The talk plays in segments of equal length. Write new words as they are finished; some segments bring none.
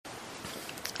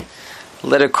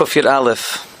Letter Kuf Yud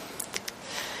Aleph.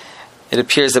 It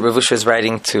appears that Rav Usha is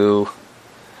writing to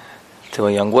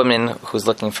a young woman who's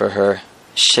looking for her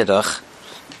shidduch,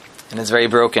 and is very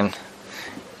broken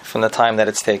from the time that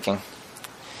it's taking.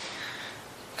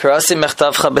 Karasi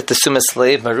mechtavcha betesumas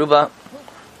leiv maruba.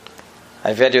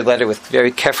 I've read your letter with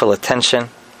very careful attention.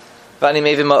 And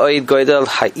I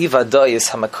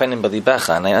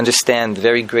understand the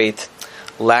very great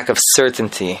lack of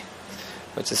certainty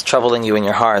which is troubling you in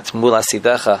your heart, in lieu of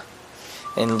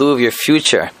your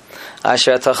future, that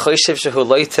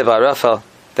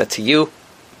to you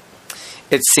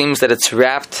it seems that it's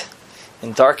wrapped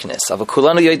in darkness. But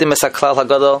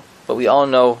we all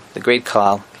know the great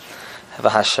klal, the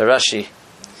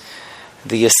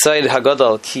Yesod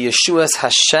Hagadol, ki Yeshuas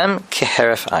Hashem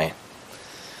keheref ayin.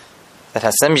 That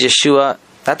Hashem's Yeshua,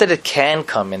 not that it can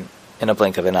come in a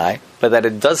blink of an eye, but that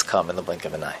it does come in the blink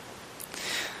of an eye.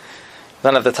 I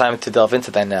don't have the time to delve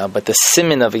into that now, but the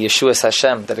simin of a Yeshuas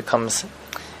Hashem, that it comes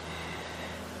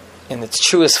in its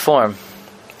truest form,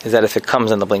 is that if it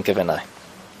comes in the blink of an eye.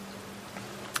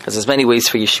 Because there's many ways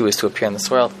for Yeshuas to appear in this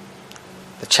world.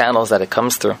 The channels that it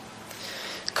comes through.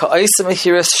 At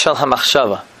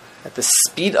the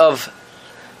speed of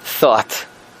thought,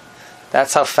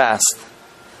 that's how fast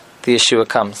the Yeshua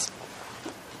comes.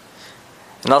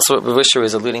 And also what Rav Usha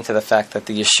is alluding to the fact that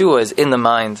the Yeshua is in the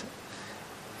mind,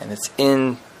 and it's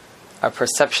in our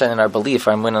perception and our belief,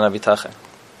 our emunah and our bitachon.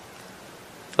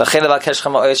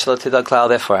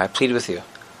 Therefore, I plead with you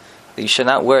that you should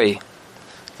not worry,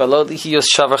 and not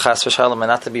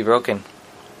to be broken.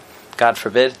 God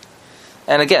forbid.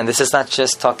 And again, this is not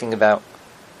just talking about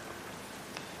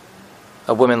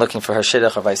a woman looking for her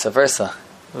shidduch or vice versa.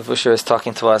 Rav Usha is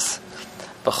talking to us,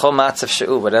 b'chol matzav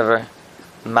she'u, whatever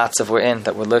matzav we're in,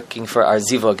 that we're looking for our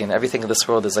zivug, and everything in this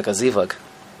world is like a zivug,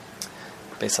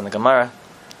 based on the Gemara.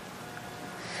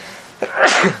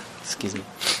 Excuse me.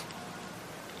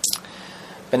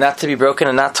 But not to be broken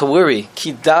and not to worry.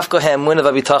 Ki davko ha'emunah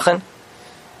v'bitachon,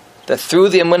 that through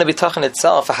the emunah v'bitachon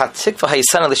itself, ha'tikva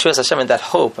ha'yisan l'Yeshuas Hashem, and that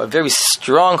hope, a very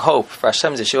strong hope for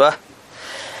Hashem's Yeshua,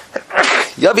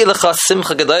 yavi lecha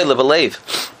simcha gedolah b'leiv.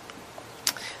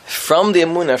 From the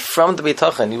emunah, from the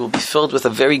bitachon, you will be filled with a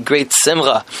very great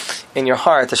simcha in your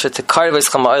heart, which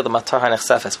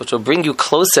will bring you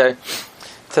closer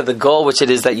to the goal which it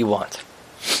is that you want.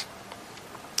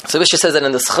 So Visha says that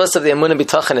in the schus of the emunah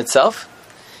bitachon itself,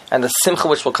 and the simcha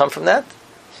which will come from that,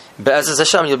 be'ezus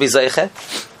Hashem, you'll be zeiche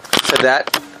to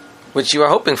that which you are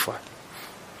hoping for.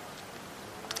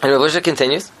 And Rav Usha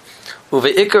continues,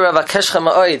 uve'ikar avakeshcha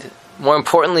ma'od. More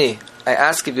importantly, I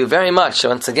ask of you very much,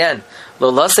 once again, not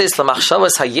to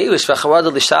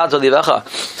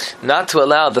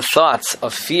allow the thoughts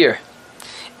of fear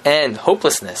and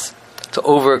hopelessness to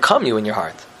overcome you in your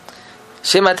heart.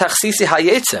 It's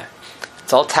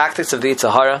all tactics of the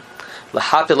Yetzer Hara,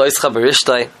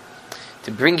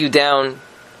 to bring you down,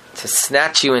 to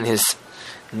snatch you in his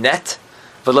net,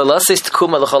 not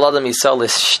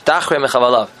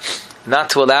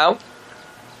to allow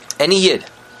any yid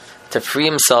to free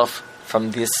himself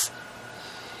from this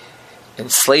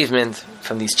enslavement,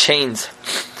 from these chains.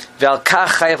 Therefore,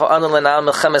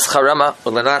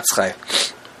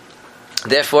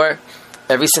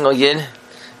 every single yid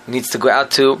needs to go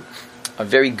out to a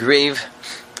very grave,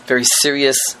 very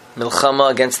serious milchama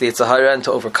against the Yetzer Hara, and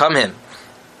to overcome him,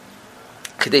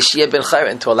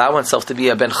 and to allow oneself to be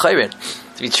a ben chayrin,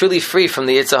 to be truly free from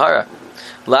the Yetzer Hara.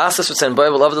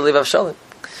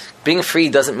 Being free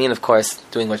doesn't mean, of course,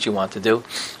 doing what you want to do.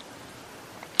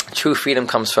 True freedom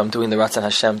comes from doing the Ratzon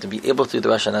Hashem, to be able to do the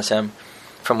Ratzon Hashem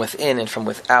from within and from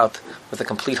without, with a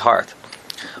complete heart.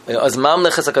 And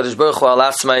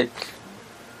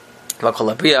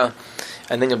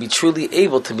then you'll be truly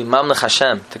able to be Mamlech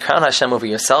Hashem, to crown Hashem over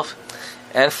yourself,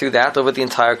 and through that over the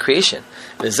entire creation.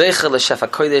 And to be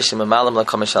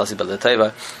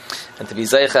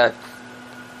Zeicha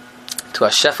to a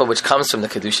Shefa which comes from the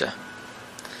Kedusha.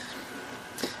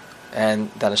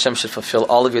 And that Hashem should fulfill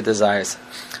all of your desires.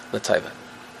 L'taiva.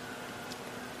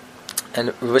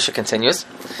 And Rav Usha continues,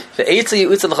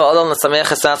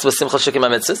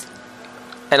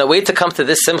 and a way to come to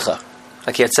this simcha,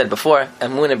 like he had said before,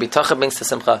 emunah bitachon brings to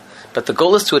simcha, but the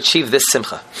goal is to achieve this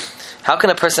simcha. How can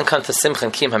a person come to simcha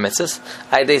and kiyum hamitzvos?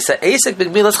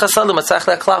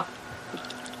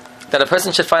 That a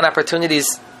person should find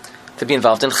opportunities to be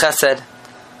involved in chesed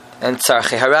and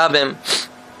tzarchei harabim.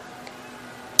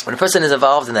 When a person is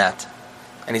involved in that,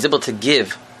 and he's able to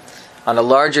give on a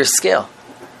larger scale,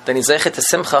 then he's zeichet to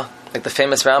simcha, like the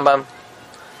famous Rambam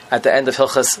at the end of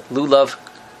Hilchas Lulav,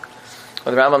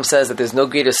 where the Rambam says that there's no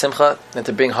greater simcha than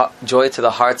to bring joy to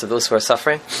the hearts of those who are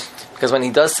suffering. Because when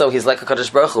he does so, he's like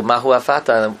HaKadosh Baruch Hu, Mahu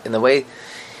Afata, in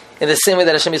the same way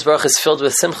that Hashem Yisbarach is filled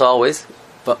with simcha always,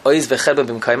 but oiz v'chedba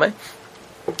b'mkaimai,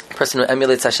 a person who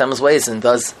emulates Hashem's ways and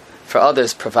does for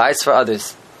others, provides for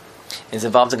others, is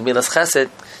involved in Gemilas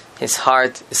Chesed, his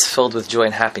heart is filled with joy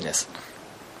and happiness.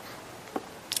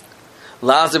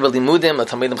 La'azur b'limudim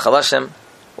l'talmidim chalashim,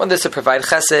 one is to provide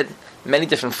chesed in many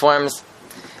different forms.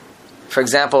 For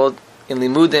example, in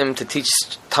limudim, to teach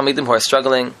talmidim who are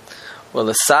struggling, or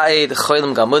l'sa'id,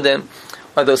 choylim gamudim,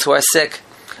 or those who are sick.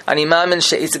 I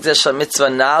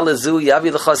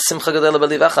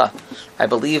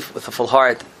believe with a full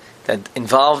heart that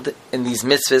involved in these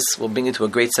mitzvahs will bring you to a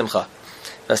great simcha.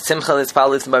 And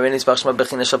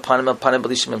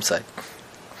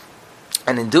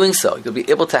in doing so, you'll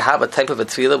be able to have a type of a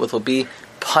tefillah which will be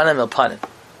panim el panim.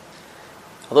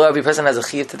 Although every person has a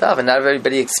chiyuv to daven, and not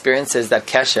everybody experiences that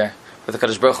kesher with the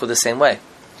Kadosh Baruch Hu the same way.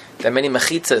 There are many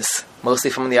mechitzas, mostly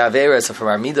from the averas or from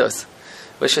our midos,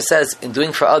 which says, in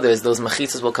doing for others, those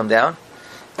mechitzas will come down,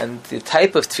 and the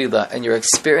type of tefillah and your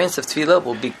experience of tefillah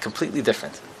will be completely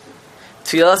different.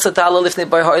 Your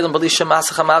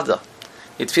tefillah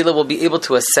will be able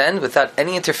to ascend without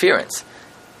any interference.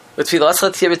 And your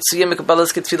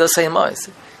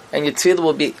tefillah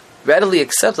will be readily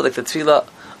accepted like the tefillah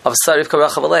of Sarif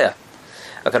Karachav Aleya.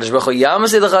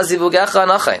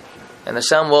 And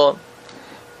Hashem will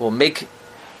make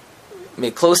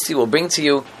close to you, will bring to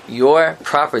you your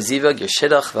proper zivug, your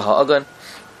shidduch, v'ha'agon.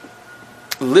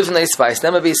 Live nice by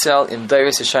Isnema B'Yisrael in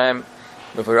Dairis Yishayim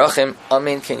v'varachim.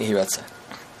 Amen. Ken Yehiratzah.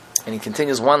 And he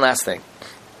continues one last thing.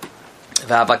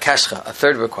 V'habakashcha, a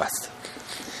third request.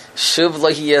 Shuv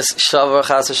lahiyas shavar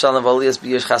chas v'shalom v'aliyas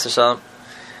b'yish chas v'shalom.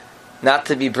 Not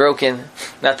to be broken,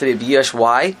 not to be b'yish.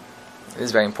 Why? It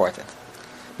is very important.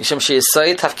 Mishum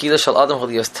she'yisayit tafkila shal adam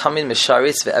holiyos tamin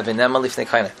misharitz ve'evinema lifnei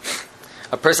kaina.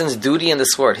 A person's duty in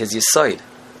this world, his yisoid,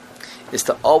 is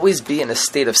to always be in a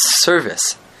state of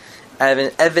service. And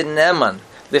an evinema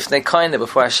lifnei kaina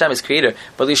before Hashem, his creator.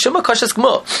 But lishuma kashas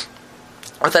gmul,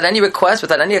 without any request,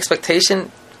 without any expectation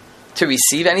to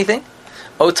receive anything,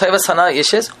 or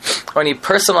any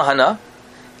personal hana,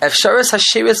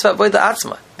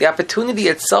 the opportunity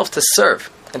itself to serve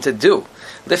and to do,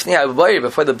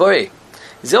 before the bori.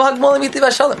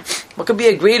 What could be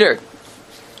a greater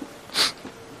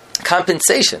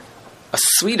compensation, a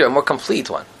sweeter, more complete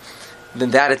one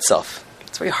than that itself?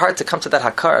 It's very hard to come to that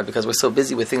hakara because we're so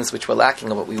busy with things which we're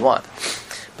lacking of what we want.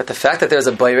 But the fact that there's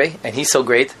a boire and he's so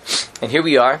great, and here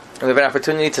we are, and we have an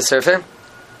opportunity to serve him,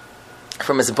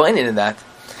 from his binding in that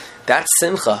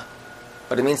simcha,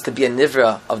 what it means to be a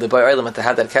nivra of the Boyer Olam and to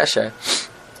have that kesher,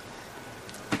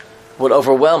 would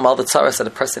overwhelm all the tzaras that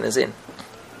a person is in.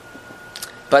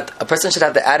 But a person should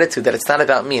have the attitude that it's not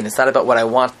about me and it's not about what I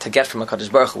want to get from HaKadosh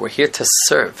Baruch Hu. We're here to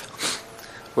serve.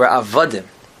 We're avodim.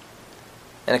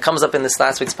 And it comes up in this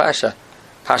last week's Parsha,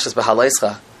 Parshas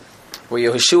Behalaischa, where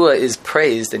Yehoshua is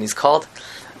praised and he's called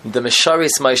the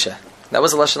Mesharis Moshe. That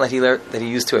was a lashon that he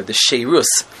used to it, the Sheirus,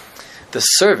 the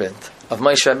servant of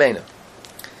Moshe Rabbeinu.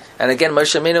 And again,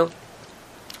 Moshe Rabbeinu,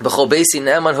 B'chol Beisi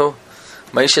Ne'emanhu,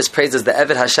 Moshe is praised as the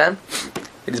Eved Hashem.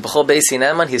 It is B'chol Beisi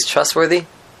Ne'eman, he's trustworthy.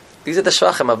 These are the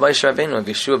shvachim of Moshe Rabbeinu and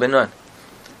Yeshua ben Nun,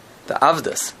 the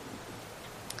Avdas.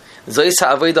 This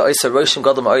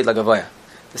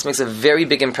makes a very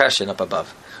big impression up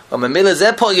above. And this is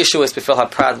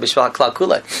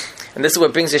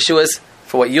what brings Yeshua's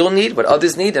for what you'll need, what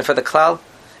others need, and for the klal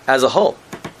as a whole.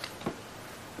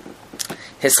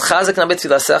 And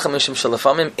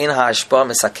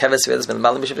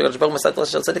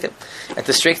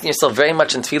to strengthen yourself very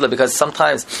much in tefillah, because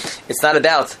sometimes it's not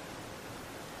about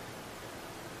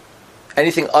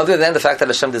anything other than the fact that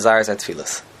Hashem desires our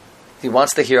tefillahs. He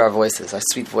wants to hear our voices, our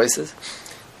sweet voices,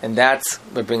 and that's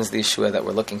what brings the Yeshua that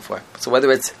we're looking for. So whether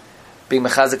it's being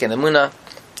mechazik in emunah,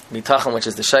 bitachon, which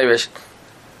is the shayrish,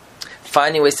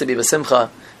 finding ways to be b'simcha,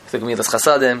 through gemilas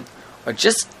chasadim, or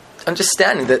just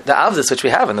understanding the avdus which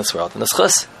we have in this world, and the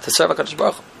schus to serve HaKadosh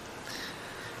Baruch Hu.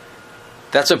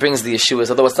 That's what brings the Yeshuas,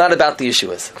 although it's not about the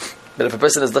Yeshuas. But if a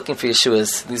person is looking for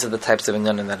Yeshuas, these are the types of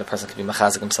inyanim that a person can be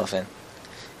mechazik himself in.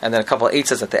 And then a couple of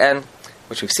eitzes at the end,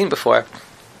 which we've seen before.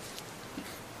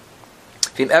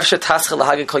 Be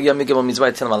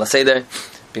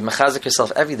mechazik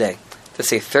yourself every day to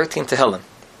say 13 Tehillim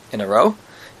in a row.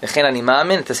 To say that ani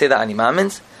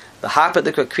mamins. The harpa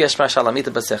dikra kriyash ma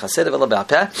shalamita b'sech hasidr v'lo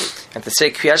be'alpeh, and to say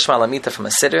kriyash ma lamita from a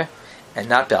sidr and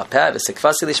not be'alpeh.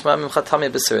 V'sekvasi lishma mimcha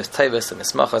tamid b'suras tayvus and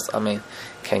mismachas. Amen.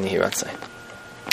 Ken Yehiratzai.